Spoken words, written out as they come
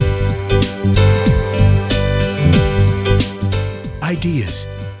ideas,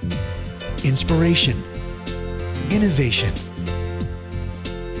 inspiration, innovation.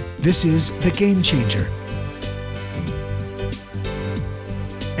 This is The Game Changer.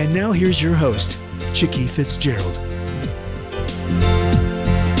 And now here's your host, Chicke Fitzgerald.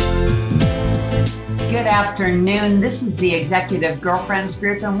 Good afternoon. This is the Executive Girlfriends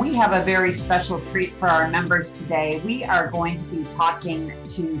Group, and we have a very special treat for our members today. We are going to be talking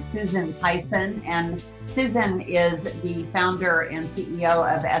to Susan Tyson, and Susan is the founder and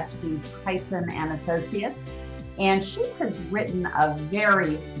CEO of SV Tyson and Associates, and she has written a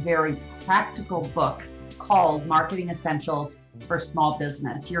very, very practical book called Marketing Essentials for Small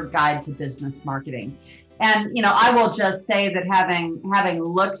Business, Your Guide to Business Marketing. And, I will just say that having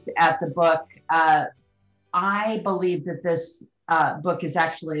looked at the book, I believe that this book is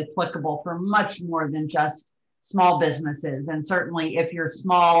actually applicable for much more than just small businesses. And certainly if you're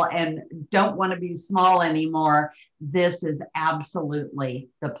small and don't want to be small anymore, this is absolutely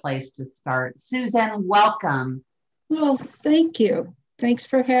the place to start. Susan, welcome. Well, thank you. Thanks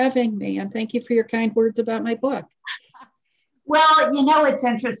for having me. And thank you for your kind words about my book. Well, it's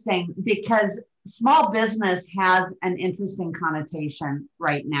interesting because small business has an interesting connotation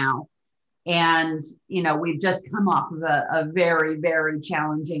right now. And, we've just come off of a very, very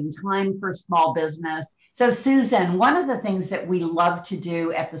challenging time for small business. So, Susan, one of the things that we love to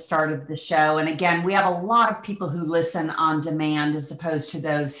do at the start of the show, and again, we have a lot of people who listen on demand as opposed to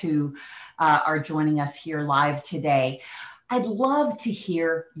those who are joining us here live today. I'd love to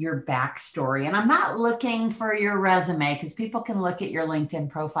hear your backstory. And I'm not looking for your resume because people can look at your LinkedIn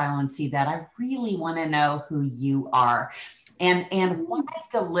profile and see that. I really want to know who you are. And why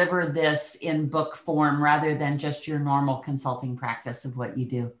deliver this in book form rather than just your normal consulting practice of what you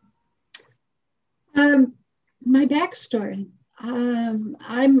do? My backstory. I'm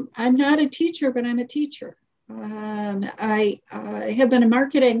not a teacher, but I'm a teacher. I have been in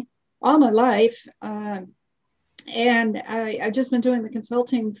marketing all my life, and I've just been doing the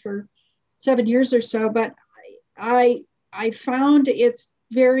consulting for 7 years or so. But I found it's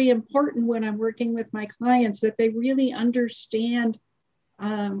very important when I'm working with my clients that they really understand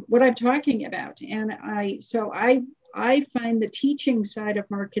what I'm talking about. And I find the teaching side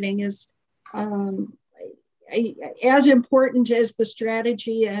of marketing is as important as the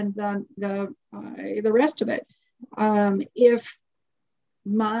strategy and the rest of it. If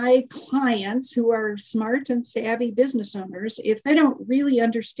my clients who are smart and savvy business owners, if they don't really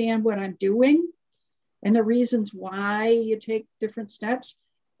understand what I'm doing and the reasons why you take different steps,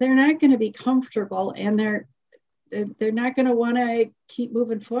 they're not going to be comfortable, and they're not going to want to keep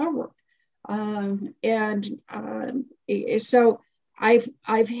moving forward. So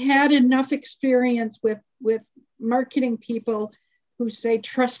I've had enough experience with marketing people who say,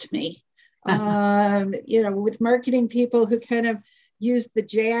 trust me, with marketing people who kind of use the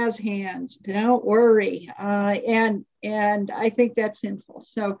jazz hands, don't worry. And I think that's sinful.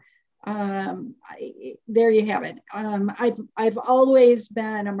 So there you have it. I've always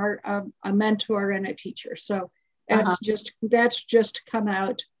been a mentor and a teacher. So that's just come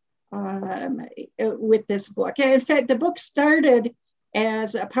out with this book. In fact, the book started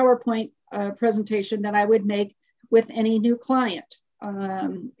as a PowerPoint presentation that I would make with any new client.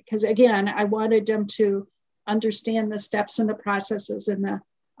 Because again, I wanted them to understand the steps and the processes and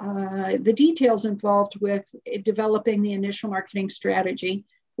the details involved with developing the initial marketing strategy.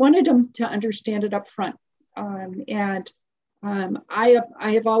 Wanted them to understand it up front. I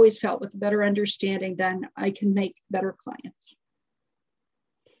have always felt with a better understanding, then I can make better clients.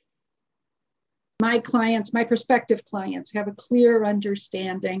 My clients, my prospective clients, have a clear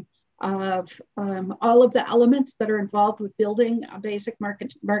understanding of all of the elements that are involved with building a basic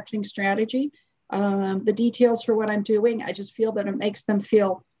marketing strategy. The details for what I'm doing, I just feel that it makes them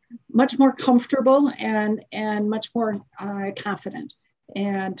feel much more comfortable and much more confident.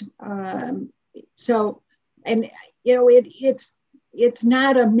 And it's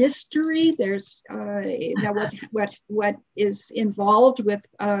not a mystery. There's what is involved with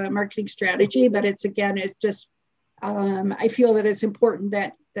marketing strategy, but it's just I feel that it's important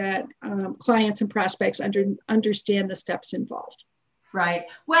that clients and prospects understand the steps involved. Right.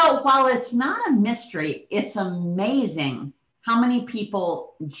 Well, while it's not a mystery, it's amazing how many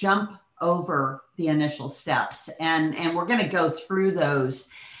people jump over the initial steps. And we're going to go through those.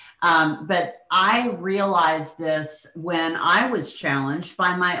 But I realized this when I was challenged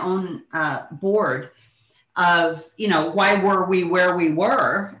by my own board of, why were we where we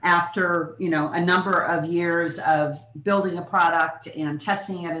were after, a number of years of building a product and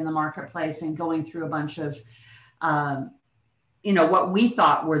testing it in the marketplace and going through a bunch of, what we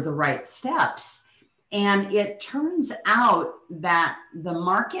thought were the right steps. And it turns out that the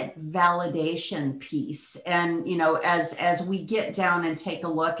market validation piece, and as we get down and take a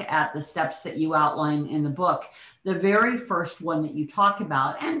look at the steps that you outline in the book, the very first one that you talk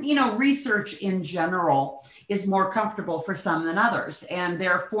about, and research in general is more comfortable for some than others, and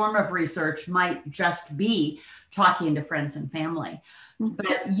their form of research might just be talking to friends and family.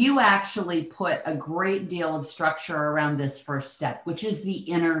 But you actually put a great deal of structure around this first step, which is the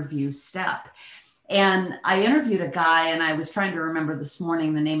interview step. And I interviewed a guy, and I was trying to remember this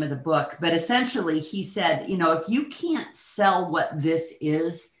morning the name of the book, but essentially he said, if you can't sell what this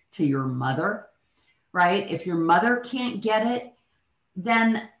is to your mother, right? If your mother can't get it,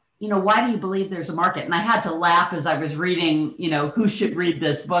 then, why do you believe there's a market? And I had to laugh as I was reading, who should read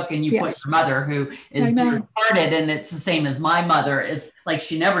this book? And you put your mother, who is dear-hearted, and it's the same as my mother, is like,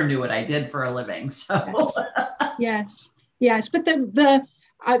 she never knew what I did for a living. So yes. But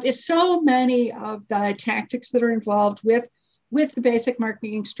so many of the tactics that are involved with the basic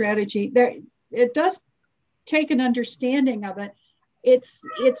marketing strategy, it does take an understanding of it.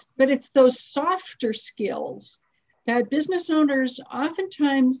 But it's those softer skills that business owners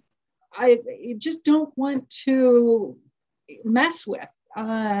oftentimes just don't want to mess with.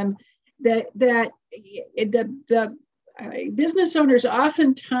 The business owners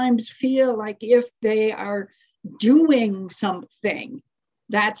oftentimes feel like if they are doing something,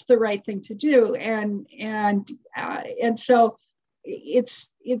 that's the right thing to do, and so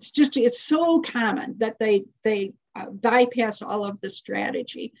it's so common that they bypass all of the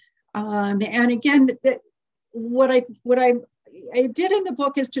strategy. And again, what I did in the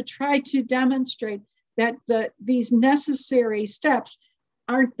book is to try to demonstrate that these necessary steps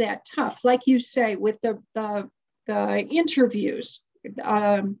aren't that tough. Like you say, with the interviews,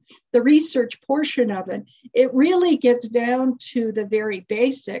 the research portion of it, it really gets down to the very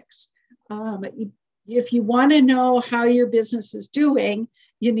basics. If you want to know how your business is doing,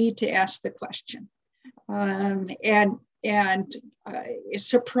 you need to ask the question. And it's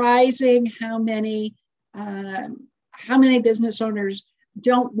surprising how many business owners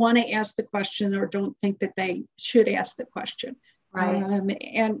don't want to ask the question or don't think that they should ask the question. Right.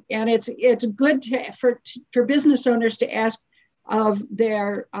 And it's good for business owners to ask of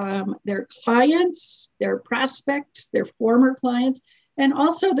their clients, their prospects, their former clients, and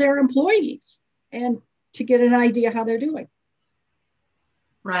also their employees, and to get an idea how they're doing.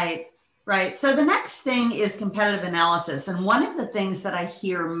 Right. So the next thing is competitive analysis. And one of the things that I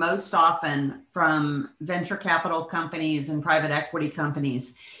hear most often from venture capital companies and private equity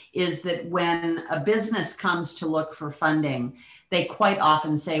companies is that when a business comes to look for funding, they quite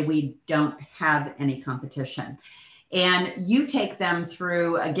often say, we don't have any competition. And you take them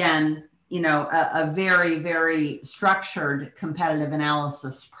through, again, a very, very structured competitive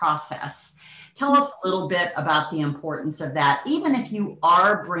analysis process. Tell us a little bit about the importance of that, even if you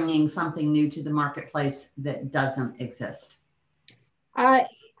are bringing something new to the marketplace that doesn't exist.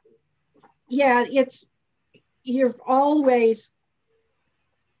 You've always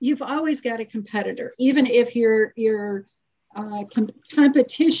got a competitor, even if your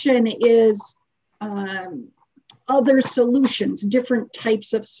competition is other solutions, different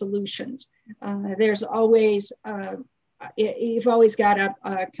types of solutions. There's always, you've always got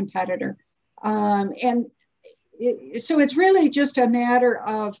a competitor. So it's really just a matter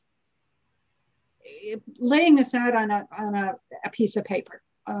of laying this out on a piece of paper,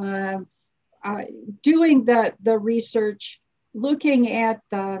 doing the research, looking at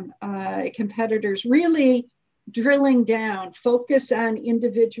the competitors, really drilling down, focus on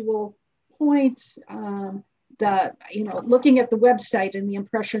individual points, looking at the website and the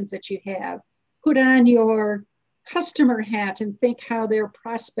impressions that you have, put on your customer hat and think how their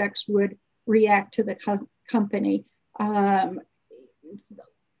prospects would react to the company.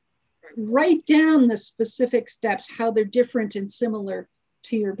 Write down the specific steps, how they're different and similar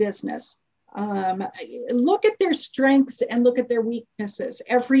to your business. Look at their strengths and look at their weaknesses.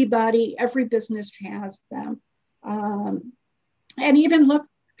 Every business has them. And even look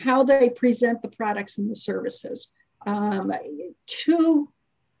how they present the products and the services. Too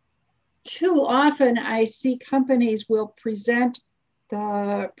often I see companies will present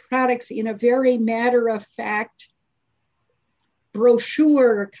the products in a very matter-of-fact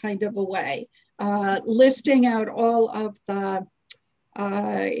brochure kind of a way, listing out all of the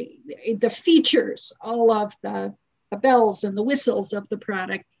features, all of the bells and the whistles of the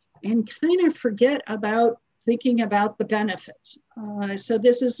product, and kind of forget about thinking about the benefits. So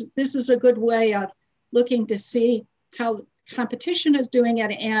this is a good way of looking to see how competition is doing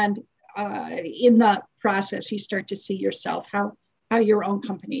it, and in the process, you start to see yourself how your own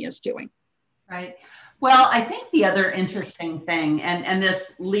company is doing. Right. Well, I think the other interesting thing, and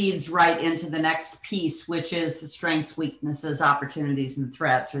this leads right into the next piece, which is the strengths, weaknesses, opportunities, and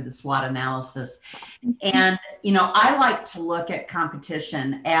threats, or the SWOT analysis. And, I like to look at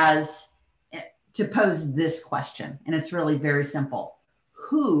competition as to pose this question, and it's really very simple.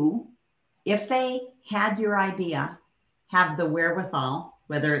 Who, if they had your idea, have the wherewithal,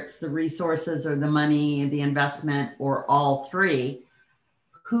 whether it's the resources or the money, the investment, or all three,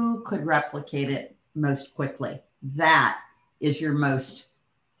 who could replicate it most quickly? That is your most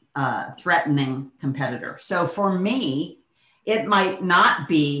threatening competitor. So for me, it might not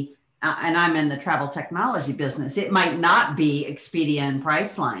be, and I'm in the travel technology business, it might not be Expedia and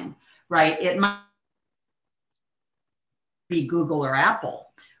Priceline, right? It might be Google or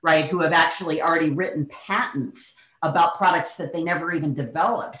Apple, right? Who have actually already written patents about products that they never even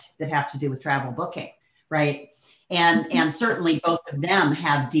developed that have to do with travel booking, right? And certainly both of them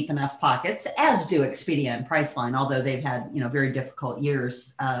have deep enough pockets, as do Expedia and Priceline, although they've had, very difficult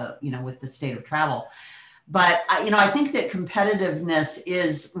years, with the state of travel. But, I think that competitiveness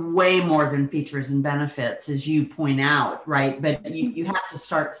is way more than features and benefits, as you point out, right? But you have to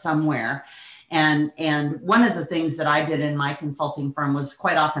start somewhere. And one of the things that I did in my consulting firm was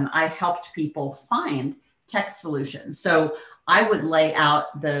quite often I helped people find tech solutions. So I would lay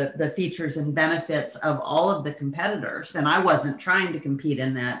out the features and benefits of all of the competitors, and I wasn't trying to compete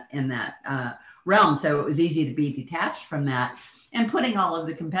in that realm. So it was easy to be detached from that and putting all of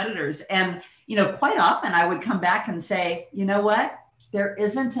the competitors. And, quite often I would come back and say, you know what, there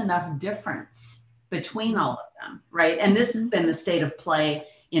isn't enough difference between all of them, right? And this has been the state of play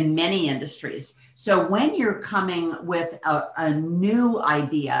in many industries. So when you're coming with a new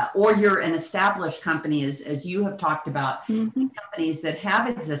idea, or you're an established company, as you have talked about, companies that have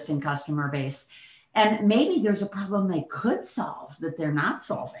existing customer base, and maybe there's a problem they could solve that they're not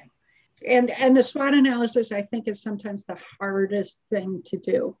solving. And the SWOT analysis, I think, is sometimes the hardest thing to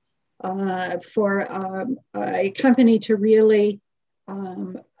do for a company to really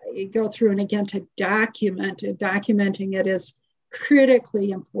go through, and again, to documenting it is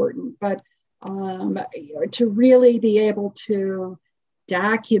critically important, but to really be able to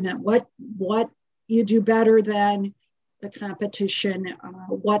document what you do better than the competition,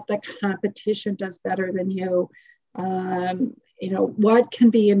 what the competition does better than you, what can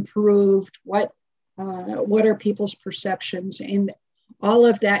be improved, what are people's perceptions, and all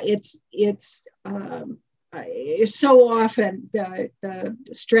of that. It's so often the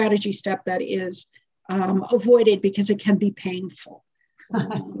strategy step that is avoided because it can be painful.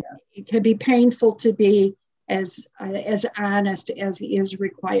 It can be painful to be as honest as is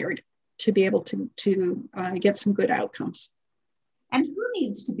required to be able to get some good outcomes. And who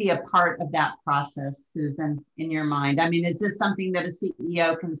needs to be a part of that process, Susan, in your mind? I mean, is this something that a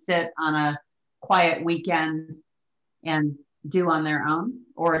CEO can sit on a quiet weekend and do on their own,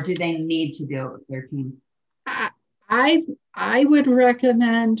 or do they need to do it with their team? I would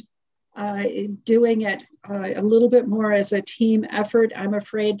recommend doing it a little bit more as a team effort. I'm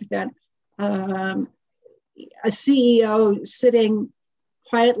afraid that a CEO sitting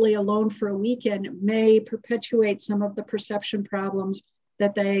quietly alone for a weekend may perpetuate some of the perception problems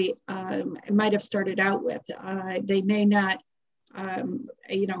that they might have started out with. They may not,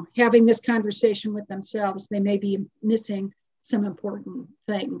 having this conversation with themselves, they may be missing some important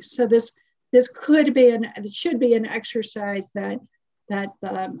things. So this could be it should be an exercise that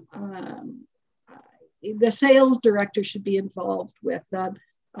the sales director should be involved with,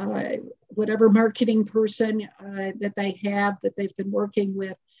 whatever marketing person that they have that they've been working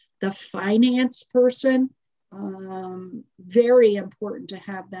with, the finance person, very important to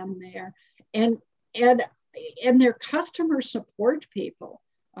have them there, and their customer support people.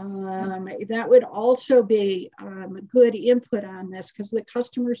 That would also be good input on this, because the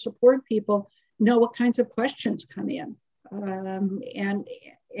customer support people know what kinds of questions come in,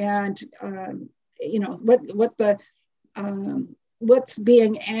 what's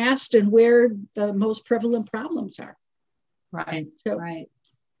being asked and where the most prevalent problems are. Right. So, right.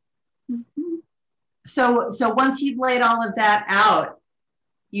 So once you've laid all of that out,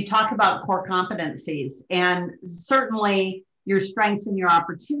 you talk about core competencies, and certainly your strengths and your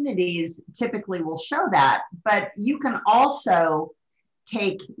opportunities typically will show that, but you can also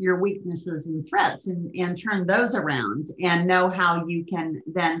take your weaknesses and threats and turn those around and know how you can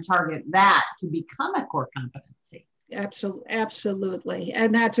then target that to become a core competency. Absolutely.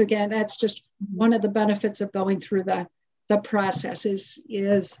 And that's just one of the benefits of going through the process is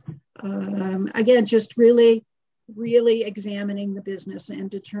again, just really examining the business and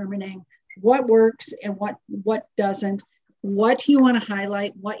determining what works and what doesn't, what you want to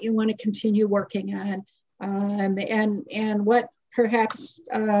highlight, what you want to continue working on, and what perhaps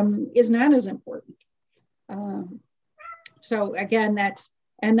is not as important. So again,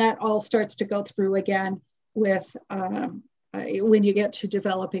 that all starts to go through again with when you get to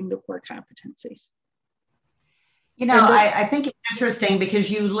developing the core competencies. You know, I think it's interesting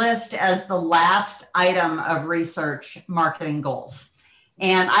because you list as the last item of research marketing goals.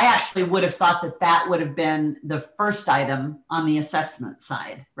 And I actually would have thought that that would have been the first item on the assessment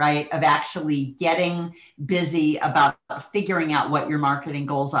side, right? Of actually getting busy about figuring out what your marketing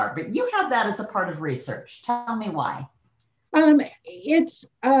goals are. But you have that as a part of research. Tell me why. It's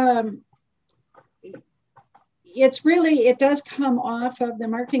really, it does come off of, the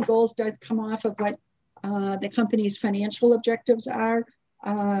marketing goals does come off of what the company's financial objectives are.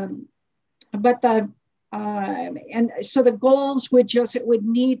 And so the goals would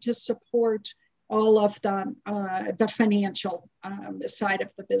need to support all of the financial side of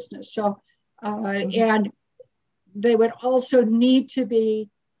the business. So, and they would also need to be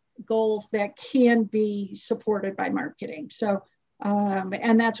goals that can be supported by marketing. So,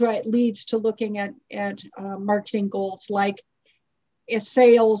 and that's why it leads to looking at marketing goals like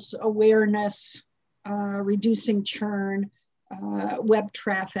sales awareness, reducing churn, web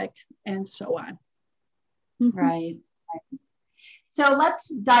traffic, and so on. Right. So let's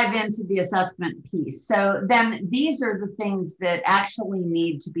dive into the assessment piece. So then these are the things that actually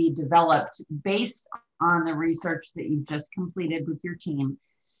need to be developed based on the research that you've just completed with your team.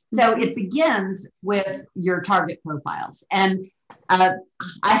 So it begins with your target profiles. And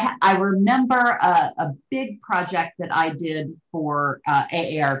I remember a big project that I did for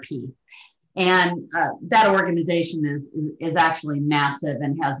AARP. And that organization is actually massive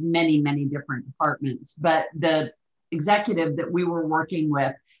and has many, many different departments. But the executive that we were working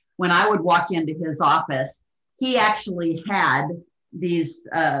with, when I would walk into his office, he actually had these,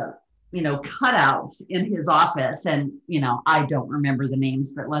 cutouts in his office. And, I don't remember the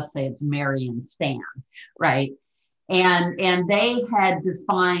names, but let's say it's Mary and Stan, right? And they had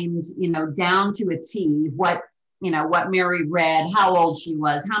defined, down to a T what Mary read, how old she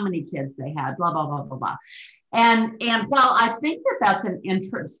was, how many kids they had, blah, blah, blah, blah, blah. And while I think that that's an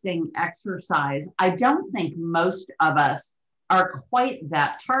interesting exercise, I don't think most of us are quite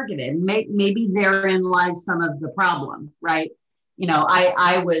that targeted. Maybe therein lies some of the problem, right?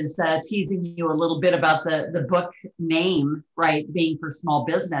 I was teasing you a little bit about the book name, right, being for small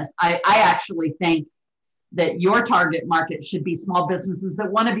business. I actually think that your target market should be small businesses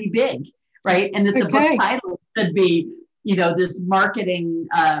that want to be big, right? And that the book title should be, this marketing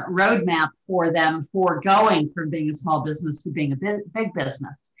roadmap for them for going from being a small business to being a big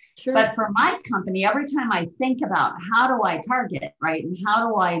business. Sure. But for my company, every time I think about how do I target, right? And how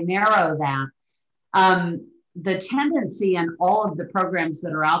do I narrow that? The tendency in all of the programs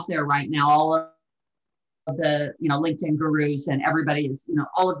that are out there right now, all of the, LinkedIn gurus and everybody is,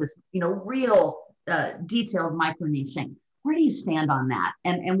 all of this, real detailed micro niching. Where do you stand on that?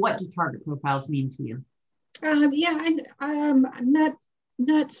 And what do target profiles mean to you? I'm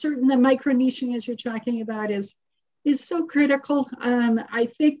not certain that micro niching, as you're talking about, is so critical. I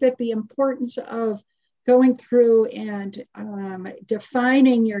think that the importance of going through and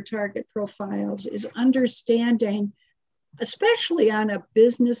defining your target profiles is understanding, especially on a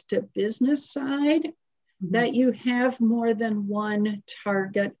business to business side, that you have more than one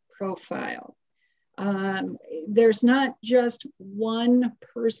target profile. There's not just one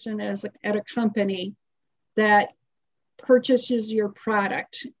person at a company that purchases your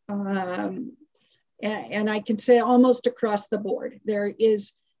product. And I can say almost across the board, there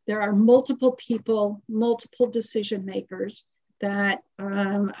are multiple people, multiple decision makers that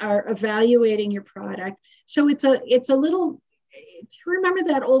are evaluating your product. So it's a little, remember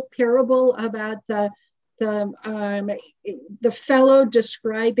that old parable about the fellow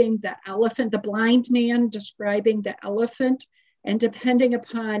describing the elephant, the blind man describing the elephant, and depending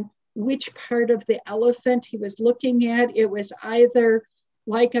upon which part of the elephant he was looking at, it was either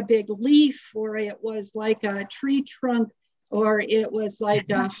like a big leaf, or it was like a tree trunk, or it was like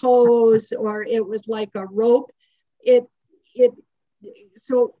a hose, or it was like a rope.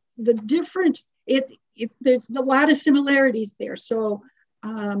 So the different, there's a lot of similarities there. So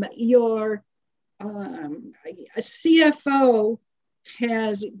a CFO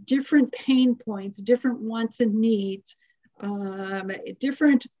has different pain points, different wants and needs,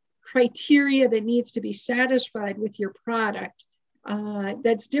 different criteria that needs to be satisfied with your product.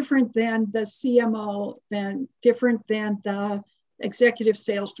 That's different than the CMO, different than the executive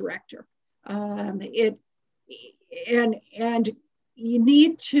sales director. And you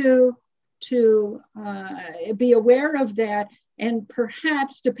need to to be aware of that. And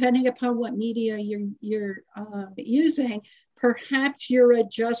perhaps, depending upon what media you're using, perhaps you're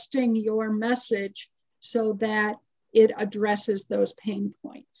adjusting your message so that it addresses those pain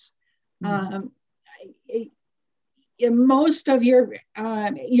points. Mm-hmm. Most of your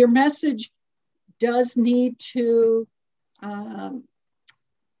message does need to, I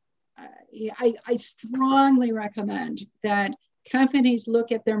strongly recommend that companies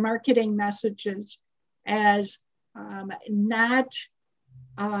look at their marketing messages as not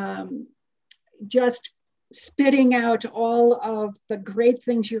just spitting out all of the great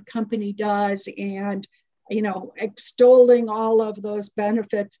things your company does and, you know, extolling all of those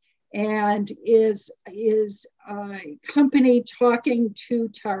benefits, and is a company talking to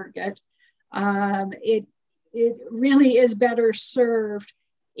target. It really is better served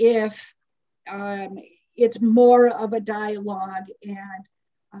if it's more of a dialogue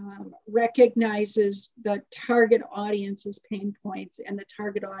and recognizes the target audience's pain points and the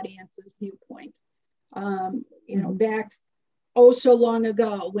target audience's viewpoint. You know, back so long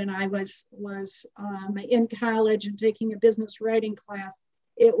ago when I was in college and taking a business writing class,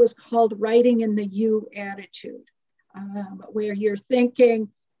 it was called writing in the you attitude, where you're thinking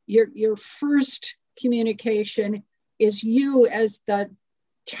your first communication is you as the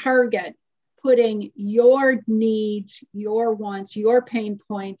target, putting your needs, your wants, your pain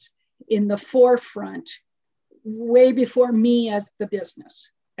points in the forefront, way before me as the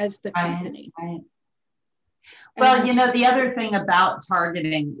business, as the company. Right. Well, you know, the other thing about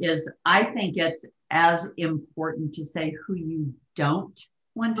targeting is I think it's as important to say who you don't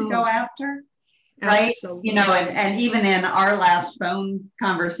want to go after, right? Absolutely. You know, and even in our last phone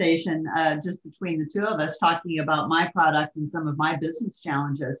conversation, just between the two of us talking about my product and some of my business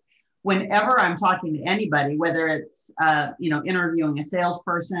challenges, whenever I'm talking to anybody, whether it's, you know, interviewing a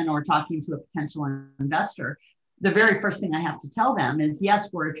salesperson or talking to a potential investor, the very first thing I have to tell them is,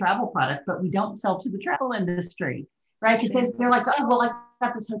 yes, we're a travel product, but we don't sell to the travel industry, right? Because they're like, oh, well, I've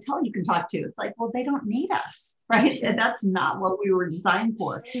got this hotel you can talk to. It's like, well, they don't need us, right? And that's not what we were designed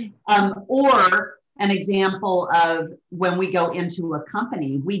for. Or an example of when we go into a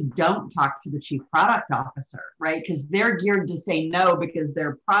company, we don't talk to the chief product officer, right? Because they're geared to say no, because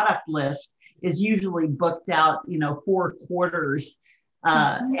their product list is usually booked out, you know, 4 quarters.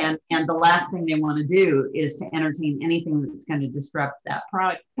 And the last thing they want to do is to entertain anything that's going to disrupt that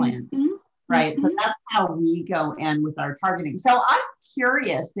product plan, right? So that's how we go in with our targeting. So I'm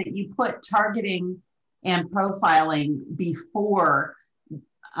curious that you put targeting and profiling before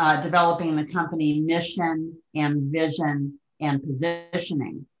developing the company mission and vision and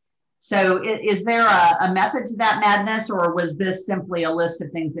positioning. So is there a method to that madness, or was this simply a list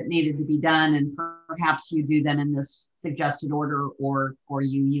of things that needed to be done, and perhaps you do them in this suggested order, or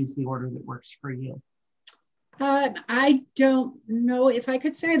you use the order that works for you? I don't know if I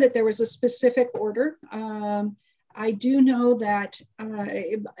could say that there was a specific order. I do know that,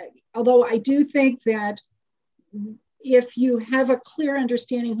 although I do think that if you have a clear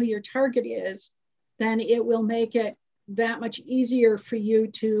understanding who your target is, then it will make it that much easier for you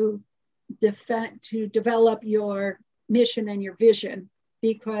to develop your mission and your vision,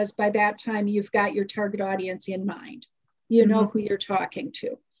 because by that time you've got your target audience in mind. You know who you're talking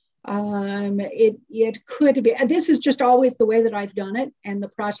to. It could be, this is just always the way that I've done it and the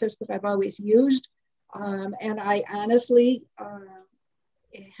process that I've always used. And I honestly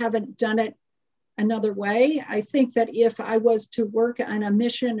haven't done it another way. I think that if I was to work on a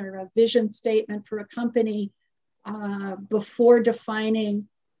mission or a vision statement for a company before defining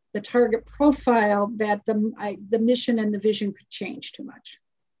the target profile, that the mission and the vision could change too much.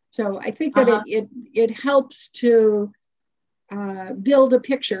 So I think that it helps to build a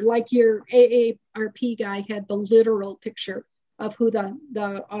picture, like your AARP guy had the literal picture of who the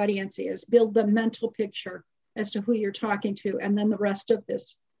audience is, build the mental picture as to who you're talking to, and then the rest of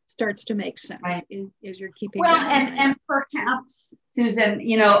this starts to make sense as you're keeping and perhaps, Susan,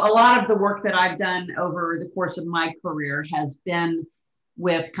 you know, a lot of the work that I've done over the course of my career has been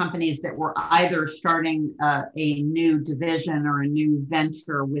with companies that were either starting a new division or a new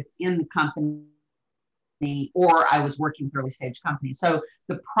venture within the company, or I was working with early stage companies. So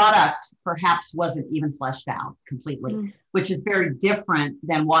the product perhaps wasn't even fleshed out completely, which is very different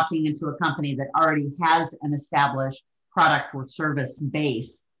than walking into a company that already has an established product or service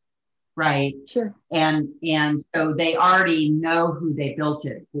base, right? Sure. And so they already know who they built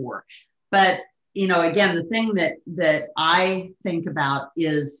it for. But you know, again, the thing that I think about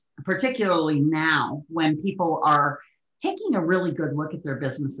is, particularly now when people are taking a really good look at their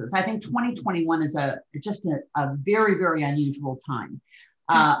businesses. I think 2021 is just a very, very unusual time.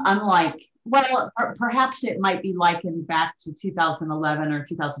 Unlike Well, perhaps it might be likened back to 2011 or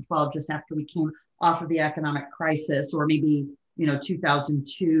 2012, just after we came off of the economic crisis, or maybe,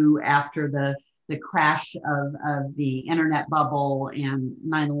 2002 after the crash of the internet bubble and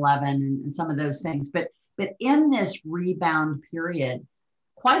 9/11 and some of those things. But in this rebound period,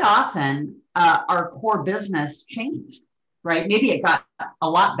 quite often our core business changed, right? Maybe it got a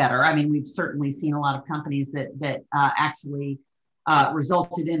lot better. I mean, we've certainly seen a lot of companies that actually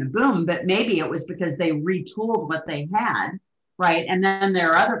resulted in a boom, but maybe it was because they retooled what they had, right? And then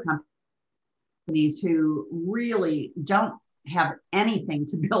there are other companies who really don't have anything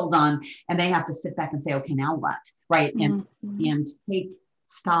to build on, and they have to sit back and say, okay, now what, right? And take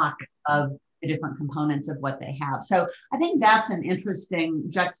stock of the different components of what they have. So I think that's an interesting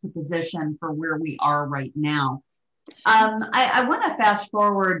juxtaposition for where we are right now. I want to fast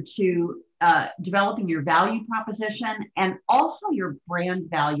forward to developing your value proposition and also your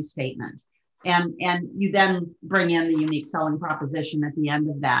brand value statement. And you then bring in the unique selling proposition at the end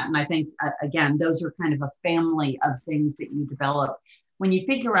of that. And I think, again, those are kind of a family of things that you develop. When you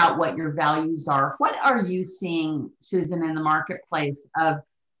figure out what your values are, what are you seeing, Susan, in the marketplace of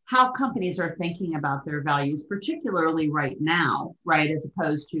how companies are thinking about their values, particularly right now, right, as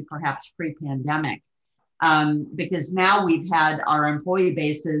opposed to perhaps pre-pandemic? Because now we've had our employee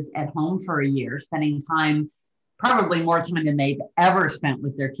bases at home for a year, spending time, probably more time than they've ever spent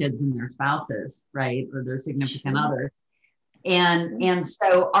with their kids and their spouses, right, or their significant others. And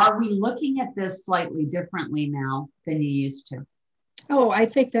so are we looking at this slightly differently now than you used to? Oh, I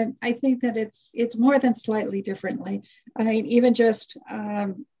think that it's more than slightly differently. I mean, even just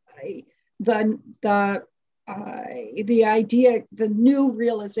the idea, the new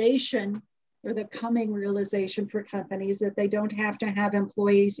realization, or the coming realization for companies, that they don't have to have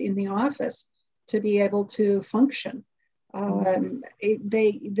employees in the office to be able to function.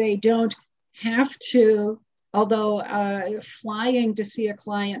 They don't have to, although flying to see a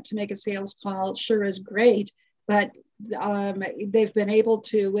client to make a sales call sure is great, but they've been able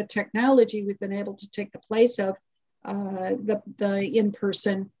to, with technology, we've been able to take the place of the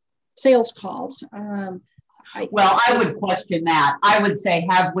in-person sales calls. I would question that. I would say,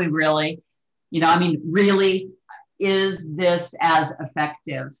 have we really? Really, is this as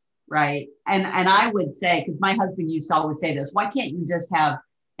effective, right? And I would say, because my husband used to always say this, why can't you just have,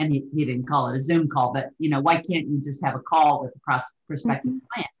 and he didn't call it a Zoom call, but, why can't you just have a call with a prospective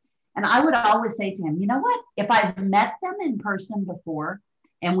client? And I would always say to him, you know what, if I've met them in person before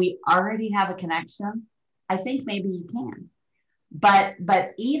and we already have a connection, I think maybe you can. But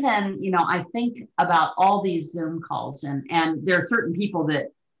even, I think about all these Zoom calls, and there are certain people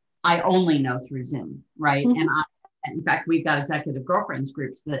that I only know through Zoom, right? And in fact, we've got executive girlfriends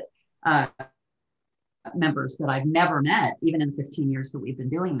groups that members that I've never met, even in the 15 years that we've been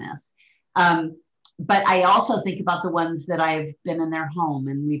doing this. But I also think about the ones that I've been in their home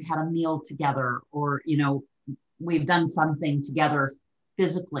and we've had a meal together, or, we've done something together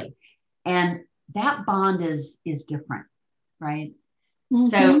physically. And that bond is different, right?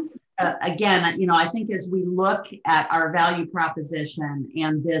 So again, I think as we look at our value proposition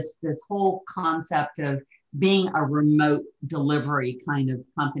and this whole concept of being a remote delivery kind of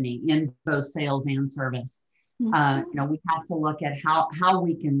company in both sales and service, we have to look at how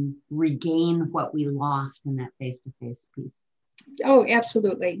we can regain what we lost in that face-to-face piece. Oh,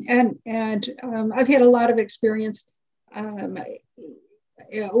 absolutely. And I've had a lot of experience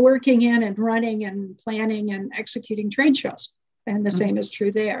working in and running and planning and executing trade shows. And the same is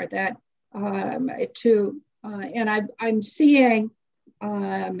true there, that and I'm seeing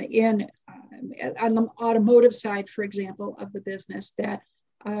on the automotive side, for example, of the business, that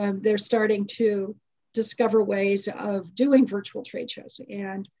they're starting to discover ways of doing virtual trade shows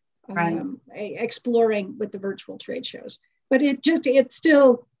and exploring with the virtual trade shows. But it's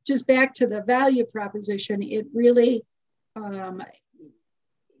still just back to the value proposition. It really, I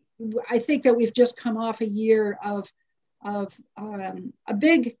think that we've just come off a year of a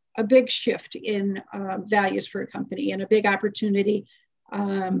big shift in values for a company, and a big opportunity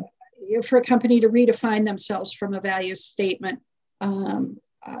for a company to redefine themselves from a value statement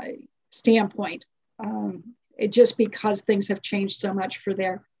standpoint. Just because things have changed so much for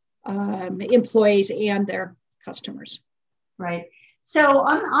their employees and their customers. Right. So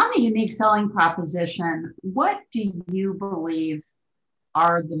on the unique selling proposition, what do you believe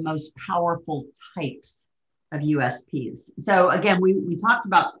are the most powerful types of USPs? So again, we talked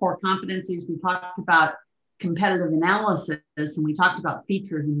about core competencies, we talked about competitive analysis, and we talked about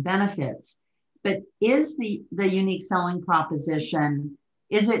features and benefits. But is the unique selling proposition,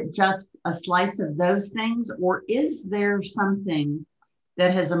 is it just a slice of those things, or is there something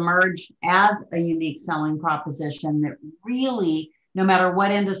that has emerged as a unique selling proposition that really, no matter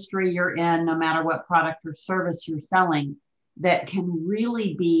what industry you're in, no matter what product or service you're selling, that can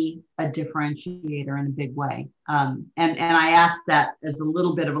really be a differentiator in a big way? And I asked that as a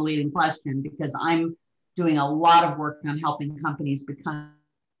little bit of a leading question because I'm doing a lot of work on helping companies become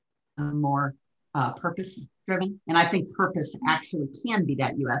more purpose driven. And I think purpose actually can be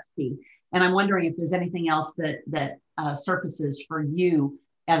that USP. And I'm wondering if there's anything else that surfaces for you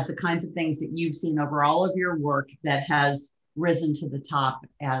as the kinds of things that you've seen over all of your work that has risen to the top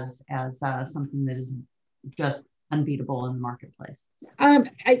as something that is just unbeatable in the marketplace.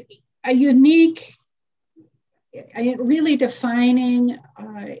 A unique, really defining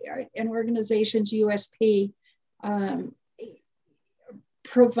an organization's USP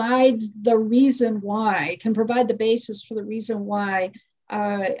provides the reason why, can provide the basis for the reason why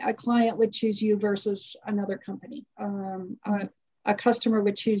a client would choose you versus another company. A customer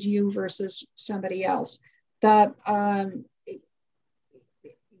would choose you versus somebody else. That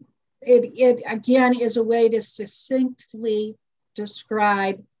it again is a way to succinctly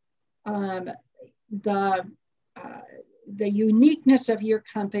describe the uniqueness of your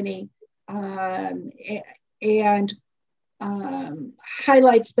company and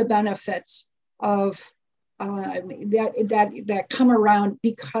highlights the benefits of that come around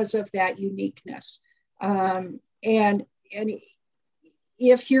because of that uniqueness. And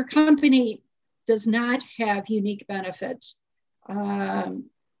if your company does not have unique benefits,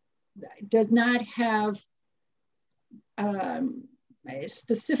 does not have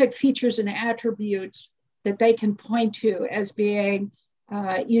specific features and attributes that they can point to as being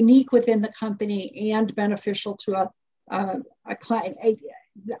unique within the company and beneficial to a client,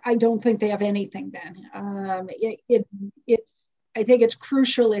 I don't think they have anything then. I think it's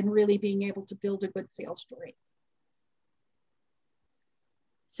crucial in really being able to build a good sales story.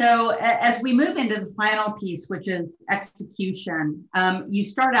 So as we move into the final piece, which is execution, you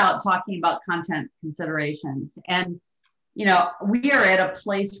start out talking about content considerations. And, you know, we are at a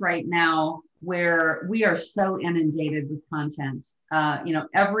place right now where we are so inundated with content. You know,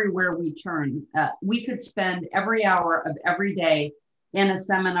 everywhere we turn, we could spend every hour of every day in a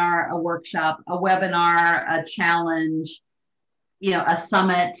seminar, a workshop, a webinar, a challenge, you know, a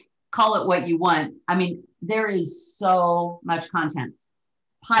summit, call it what you want. I mean, there is so much content.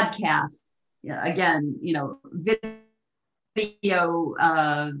 Podcasts, again, you know, video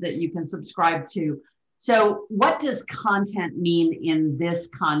that you can subscribe to. So what does content mean in this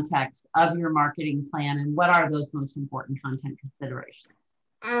context of your marketing plan, and what are those most important content considerations?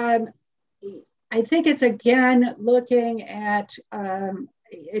 I think it's, again, looking at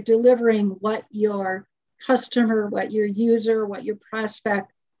delivering what your customer, what your user, what your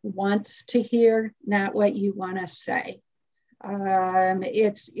prospect wants to hear, not what you want to say.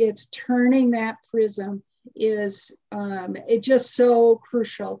 It's turning that prism is it's just so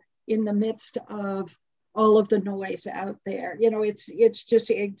crucial in the midst of all of the noise out there. You know, it's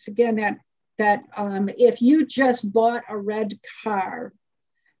again that if you just bought a red car,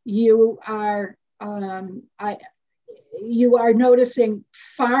 you are noticing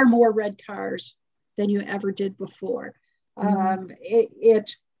far more red cars than you ever did before.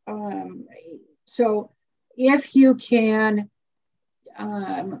 So if you can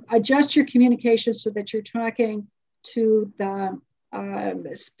adjust your communication so that you're talking to the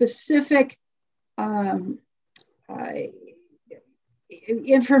specific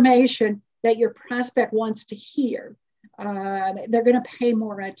information that your prospect wants to hear, they're going to pay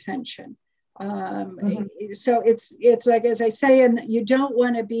more attention. So it's like, as I say, and you don't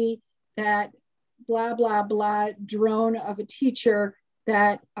want to be that blah, blah, blah drone of a teacher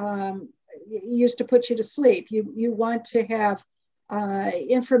that used to put you to sleep. You want to have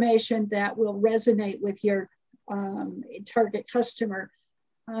information that will resonate with your target customer.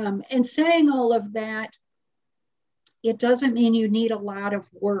 And saying all of that, it doesn't mean you need a lot of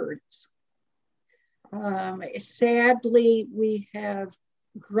words. Sadly, we have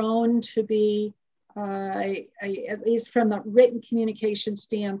grown to be, at least from the written communication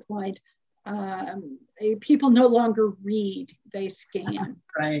standpoint, people no longer read, they scan.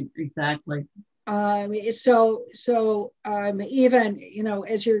 Right, exactly. So even, you know,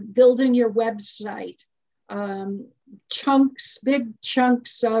 as you're building your website, big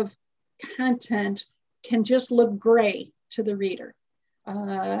chunks of content can just look gray to the reader,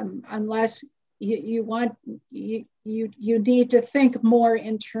 unless you need to think more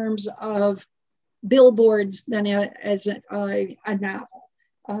in terms of billboards than as a novel.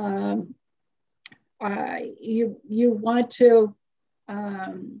 You want to,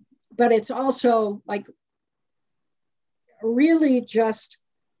 but it's also like really just,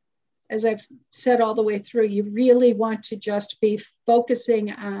 as I've said all the way through, you really want to just be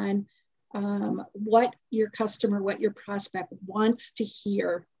focusing on what your customer, what your prospect wants to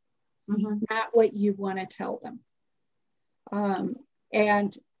hear, not what you want to tell them.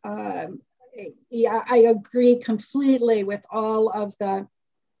 Yeah, I agree completely with all of the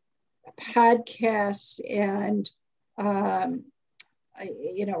podcasts and all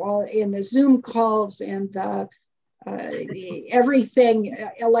in the Zoom calls and the everything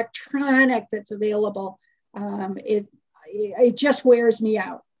electronic that's available. It just wears me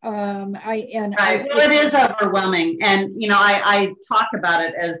out. It is overwhelming. And, I talk about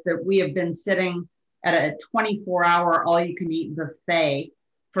it as that we have been sitting at a 24-hour all-you-can-eat buffet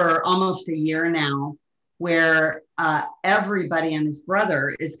for almost a year now, where everybody and his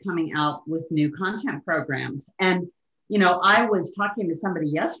brother is coming out with new content programs. And, I was talking to somebody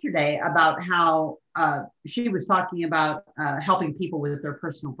yesterday about how she was talking about helping people with their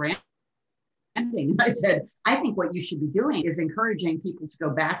personal branding. I said, I think what you should be doing is encouraging people to go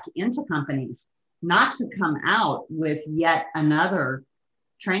back into companies, not to come out with yet another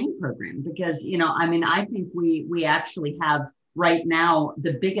training program, because, I think we actually have right now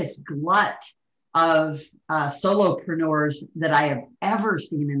the biggest glut of solopreneurs that I have ever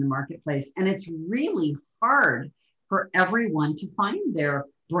seen in the marketplace. And it's really hard for everyone to find their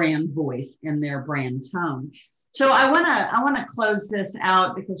brand voice and their brand tone. So I want to close this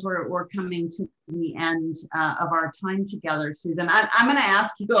out because we're coming to the end of our time together, Susan. I'm going to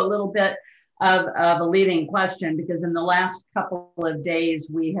ask you a little bit of a leading question, because in the last couple of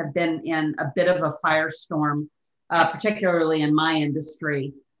days we have been in a bit of a firestorm, particularly in my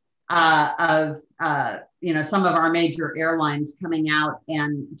industry, of some of our major airlines coming out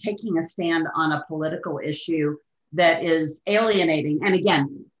and taking a stand on a political issue that is alienating. And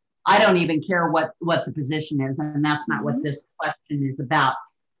again, I don't even care what the position is, and that's not what this question is about.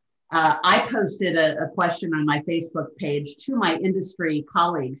 I posted a question on my Facebook page to my industry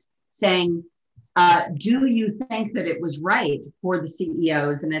colleagues saying, do you think that it was right for the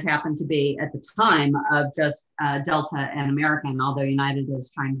CEOs, and it happened to be at the time of just Delta and American, although United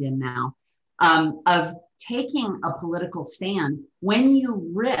has chimed in now, of taking a political stand when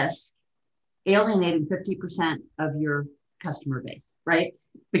you risk alienating 50% of your customer base, right?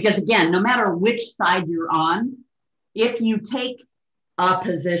 Because again, no matter which side you're on, if you take a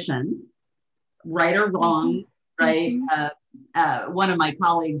position, right or wrong, right? One of my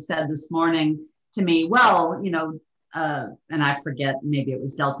colleagues said this morning to me, well, and I forget, maybe it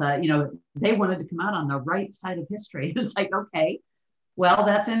was Delta, they wanted to come out on the right side of history. It's like, okay, well,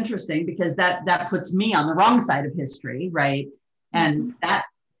 that's interesting, because that puts me on the wrong side of history, right? And that,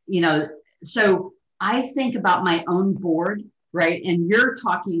 so I think about my own board, right? And you're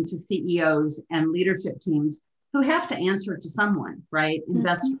talking to CEOs and leadership teams who have to answer to someone, right?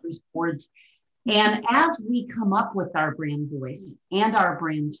 Investors, boards. And as we come up with our brand voice and our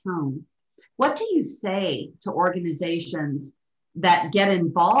brand tone, what do you say to organizations that get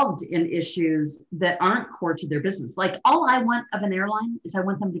involved in issues that aren't core to their business? Like, all I want of an airline is I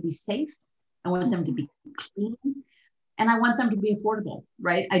want them to be safe. I want them to be clean. And I want them to be affordable,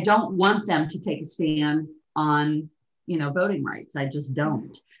 right? I don't want them to take a stand on, voting rights. I just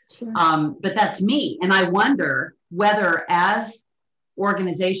don't. Sure. But that's me. And I wonder whether, as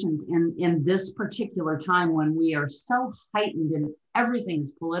organizations in this particular time when we are so heightened and everything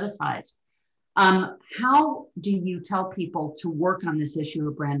is politicized, how do you tell people to work on this issue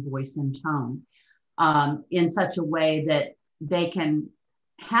of brand voice and tone in such a way that they can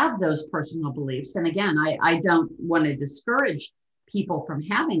have those personal beliefs? And again, I don't want to discourage people from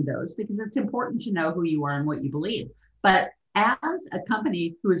having those, because it's important to know who you are and what you believe. But as a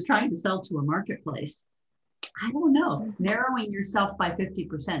company who is trying to sell to a marketplace, I don't know, narrowing yourself by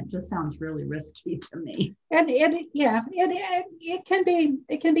 50% just sounds really risky to me. And it can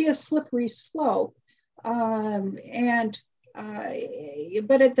be a slippery slope. But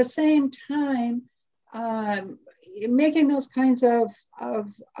at the same time, making those kinds of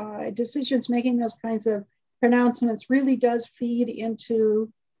decisions, making those kinds of pronouncements really does feed into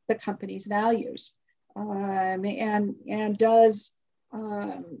the company's values, and does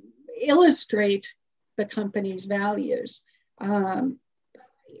illustrate the company's values.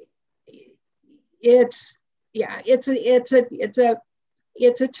 It's a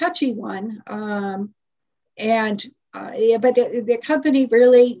touchy one, but the company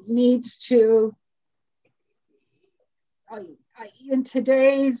really needs to, in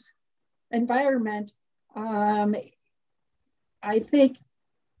today's environment, I think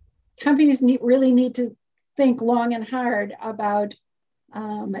companies really need to think long and hard about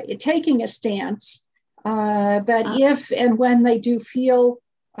taking a stance But if and when they do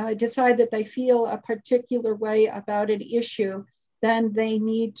decide that they feel a particular way about an issue, then they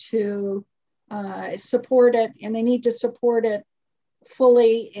need to support it, and they need to support it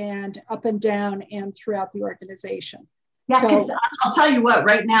fully and up and down and throughout the organization. Yeah, because I'll tell you what,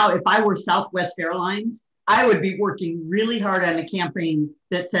 right now, if I were Southwest Airlines, I would be working really hard on a campaign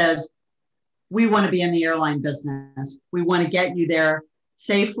that says, we want to be in the airline business. We want to get you there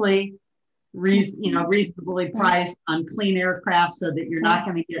safely, reasonably priced on clean aircraft so that you're not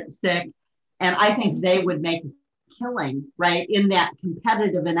going to get sick. And I think they would make a killing, right, in that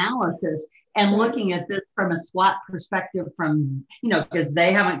competitive analysis and looking at this from a SWOT perspective because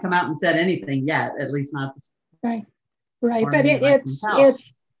they haven't come out and said anything yet, at least not this. Right. But it's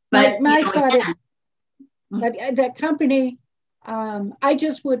my thought. But that company, I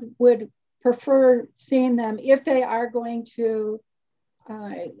just would prefer seeing them, if they are going to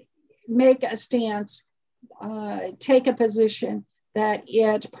make a stance, take a position, that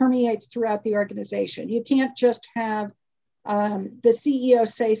it permeates throughout the organization. You can't just have the CEO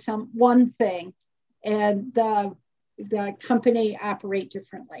say one thing and the company operate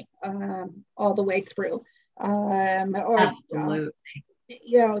differently all the way through. Absolutely.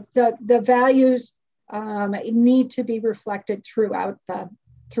 The values need to be reflected throughout the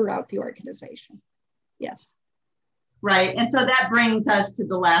organization. Yes. Right. And so that brings us to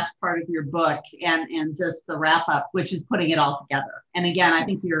the last part of your book and just the wrap up, which is putting it all together. And again, I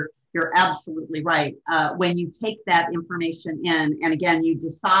think you're absolutely right. When you take that information in, and again, you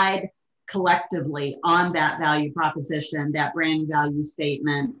decide collectively on that value proposition, that brand value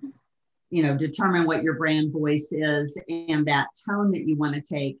statement, determine what your brand voice is and that tone that you want to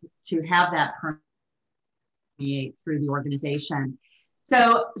take to have that permeate through the organization.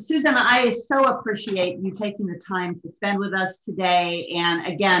 So, Susan, I so appreciate you taking the time to spend with us today. And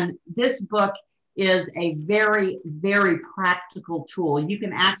again, this book is a very, very practical tool. You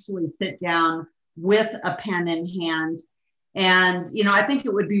can actually sit down with a pen in hand. And, I think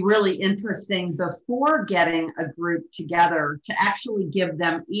it would be really interesting before getting a group together to actually give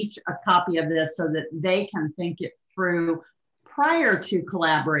them each a copy of this so that they can think it through prior to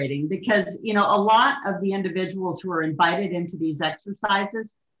collaborating, because, a lot of the individuals who are invited into these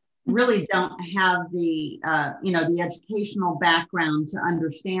exercises really don't have the educational background to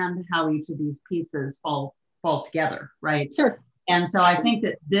understand how each of these pieces fall together, right? Sure. And so I think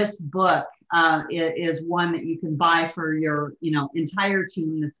that this book is one that you can buy for your, entire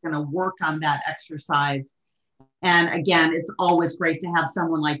team that's going to work on that exercise. And again, it's always great to have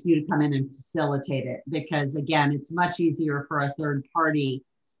someone like you to come in and facilitate it, because again, it's much easier for a third party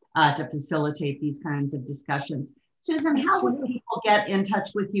to facilitate these kinds of discussions. Susan, how would people get in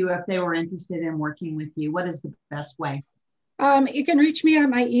touch with you if they were interested in working with you? What is the best way? You can reach me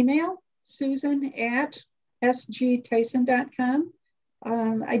on my email, susan@ež_tyson.com.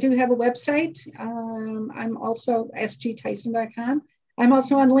 I do have a website. I'm also ež_tyson.com. I'm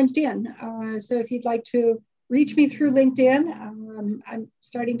also on LinkedIn. So if you'd like to reach me through LinkedIn, I'm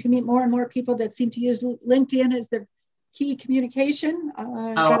starting to meet more and more people that seem to use LinkedIn as their key communication.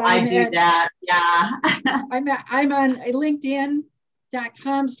 I do that. Yeah. I'm on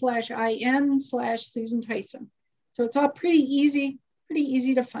linkedin.com/in/Susan Tyson. So it's all pretty easy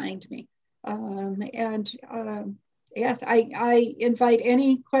to find me. Yes, I invite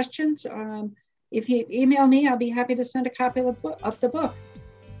any questions. If you email me, I'll be happy to send a copy of the book.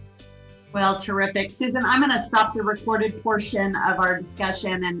 Well, terrific. Susan, I'm going to stop the recorded portion of our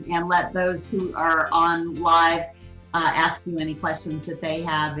discussion and let those who are on live ask you any questions that they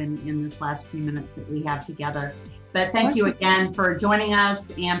have in this last few minutes that we have together. But thank you again for joining us.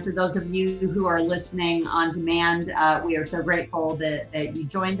 And for those of you who are listening on demand, we are so grateful that you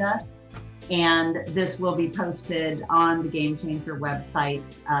joined us. And this will be posted on the Game Changer website,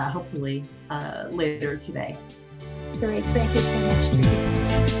 hopefully later today. Great. Thank you so much, Chicke.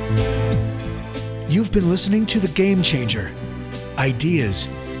 You've been listening to The Game Changer. Ideas,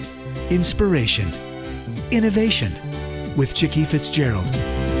 inspiration, innovation with Chicke Fitzgerald.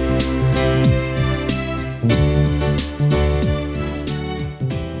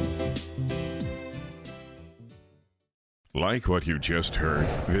 Like what you just heard?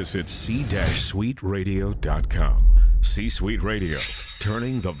 Visit c-suiteradio.com. C-Suite Radio,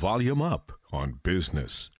 turning the volume up on business.